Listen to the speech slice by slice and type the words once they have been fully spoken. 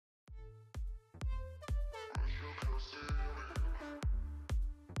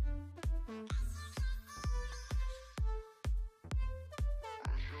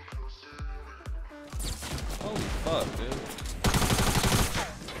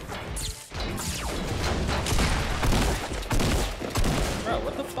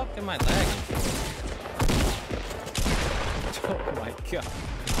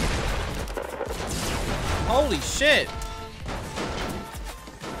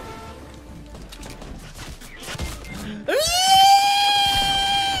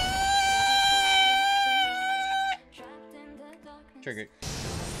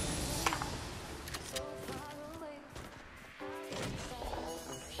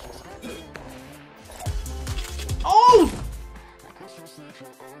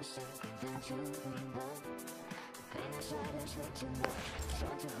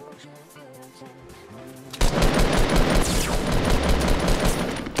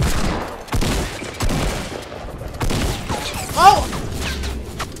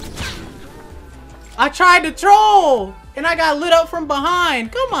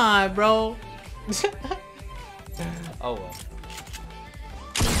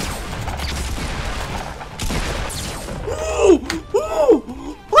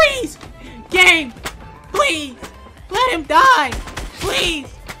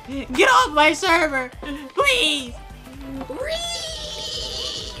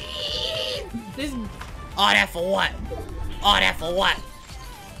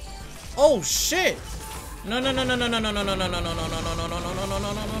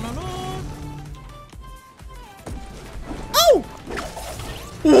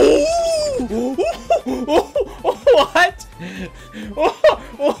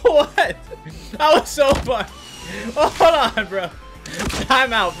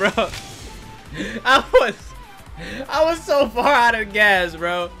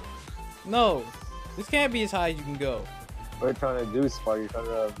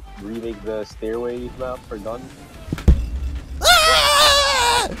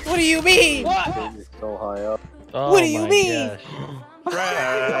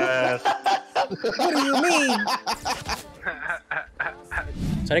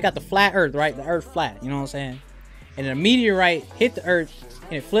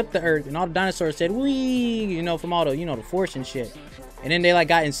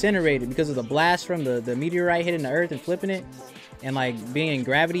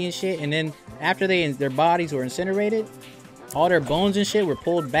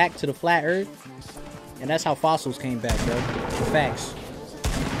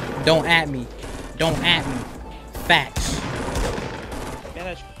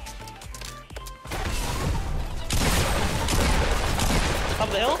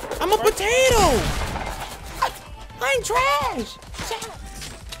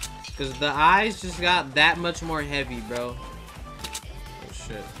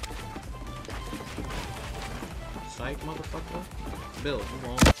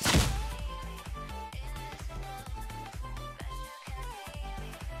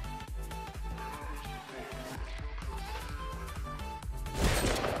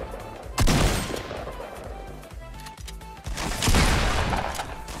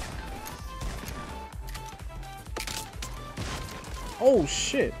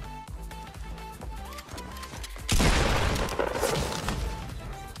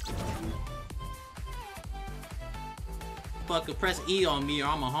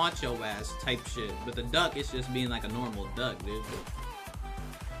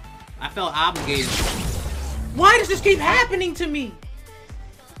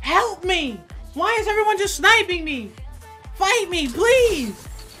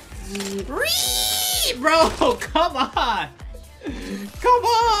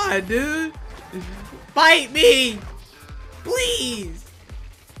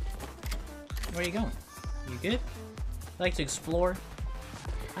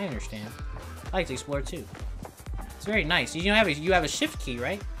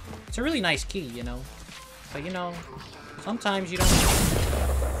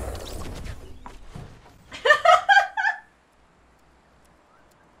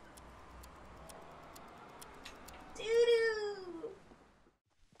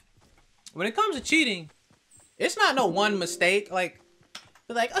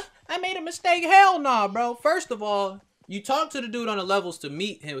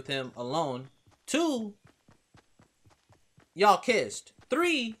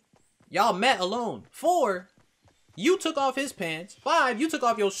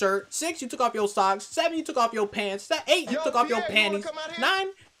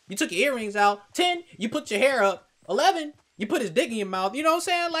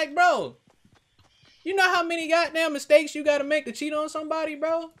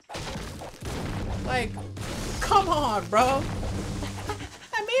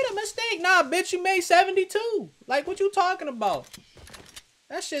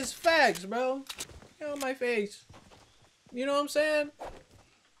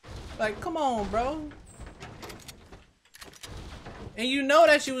Like, come on, bro. And you know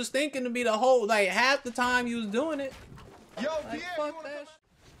that she was thinking to be the whole, like, half the time you was doing it. Yo, Like, Pierre, fuck that.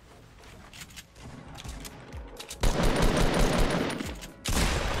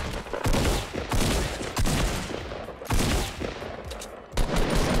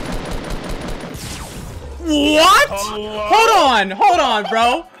 What? Hold on,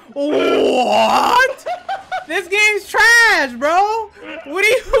 bro. What? This game's trash, bro. What do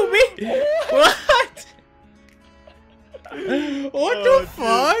you mean? What? What the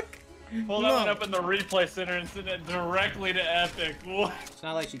fuck? Pull that one up in the replay center and send it directly to Epic. What? It's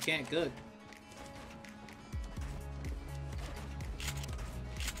not like she can't cook.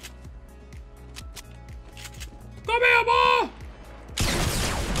 Come here, boy!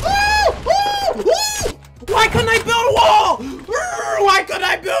 Why couldn't I build a wall? Why couldn't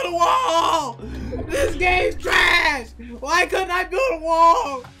I build a wall? This game's trash! Why couldn't I build a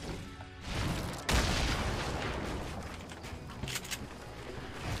wall?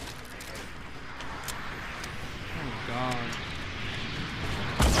 Oh god.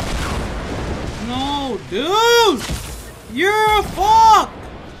 No, dude! You're a fuck!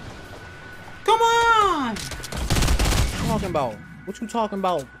 Come on! Talking about? What you talking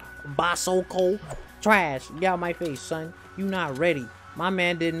about? Basoko? Trash. Get out my face, son. You not ready. My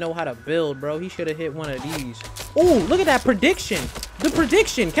man didn't know how to build, bro. He should have hit one of these. Oh, look at that prediction. The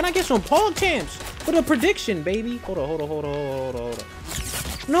prediction. Can I get some pog champs for the prediction, baby? Hold on.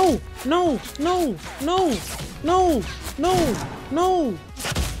 No.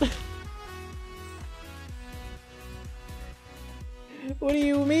 What do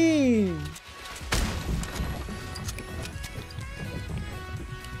you mean?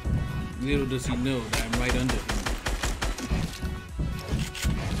 Little does he know that I'm right under him.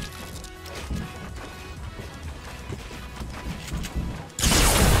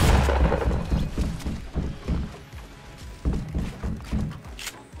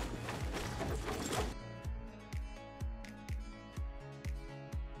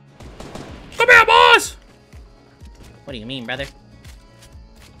 Come here, boss! What do you mean, brother?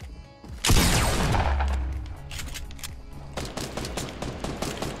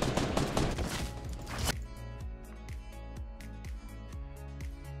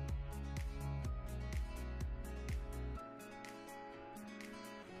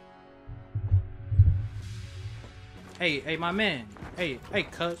 Hey, my man. Hey,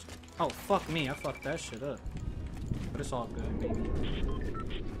 cuz. Oh, fuck me. I fucked that shit up. But it's all good, baby.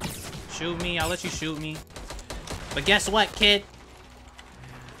 Shoot me. I'll let you shoot me. But guess what, kid?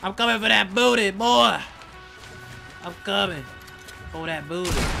 I'm coming for that booty, boy. I'm coming for that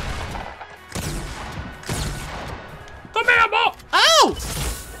booty. Come here, boy. Oh!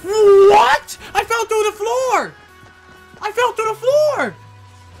 What? I fell through the floor.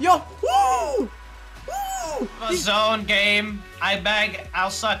 Yo, woo! A zone game. I beg. I'll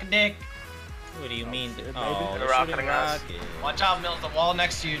suck dick. What do you mean? Oh, they're rocketing us. Watch out, Mills. The wall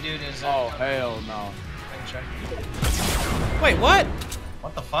next to you, dude, is. Oh hell no. Wait, what?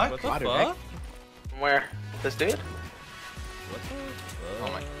 What the fuck? What the fuck? Where? This dude? What the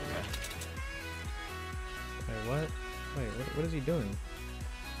Oh my. Wait, what? Wait, what is he doing?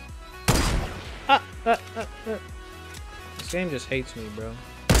 This game just hates me, bro.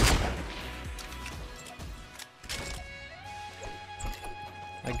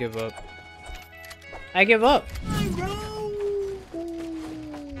 I give up.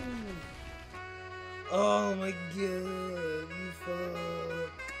 Oh my god, you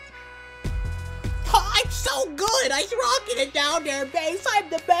fuck. Oh, I'm so good! I'm rocking it down there, base. I'm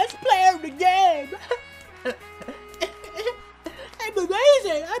the best player in the game. I'm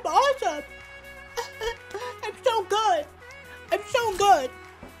amazing. I'm awesome. I'm so good.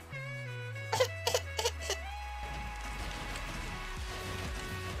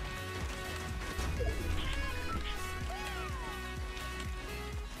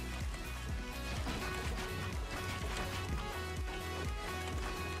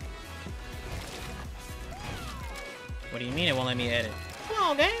 What do you mean it won't let me edit? Come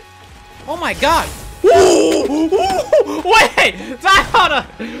on, game. Oh my god. Wait! Time out!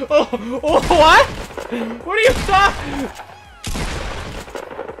 What? What are you talking?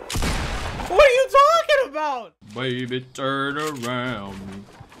 What are you talking about? Baby, turn around.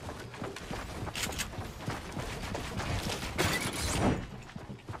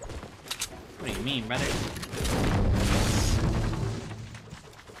 What do you mean, brother?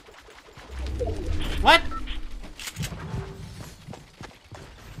 What?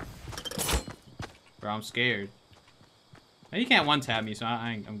 Bro, I'm scared. You can't one-tap me, so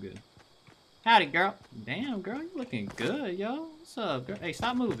I'm good. Howdy, girl. Damn, girl, you looking good, yo. What's up, girl? Hey,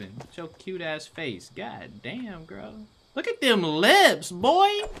 stop moving. With your cute ass face. God damn, girl. Look at them lips, boy.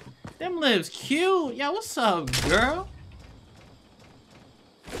 Them lips cute. Yo, what's up, girl?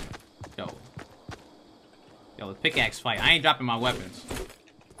 Yo, pickaxe fight. I ain't dropping my weapons.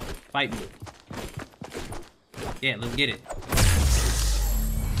 Fight me. Yeah, let's get it.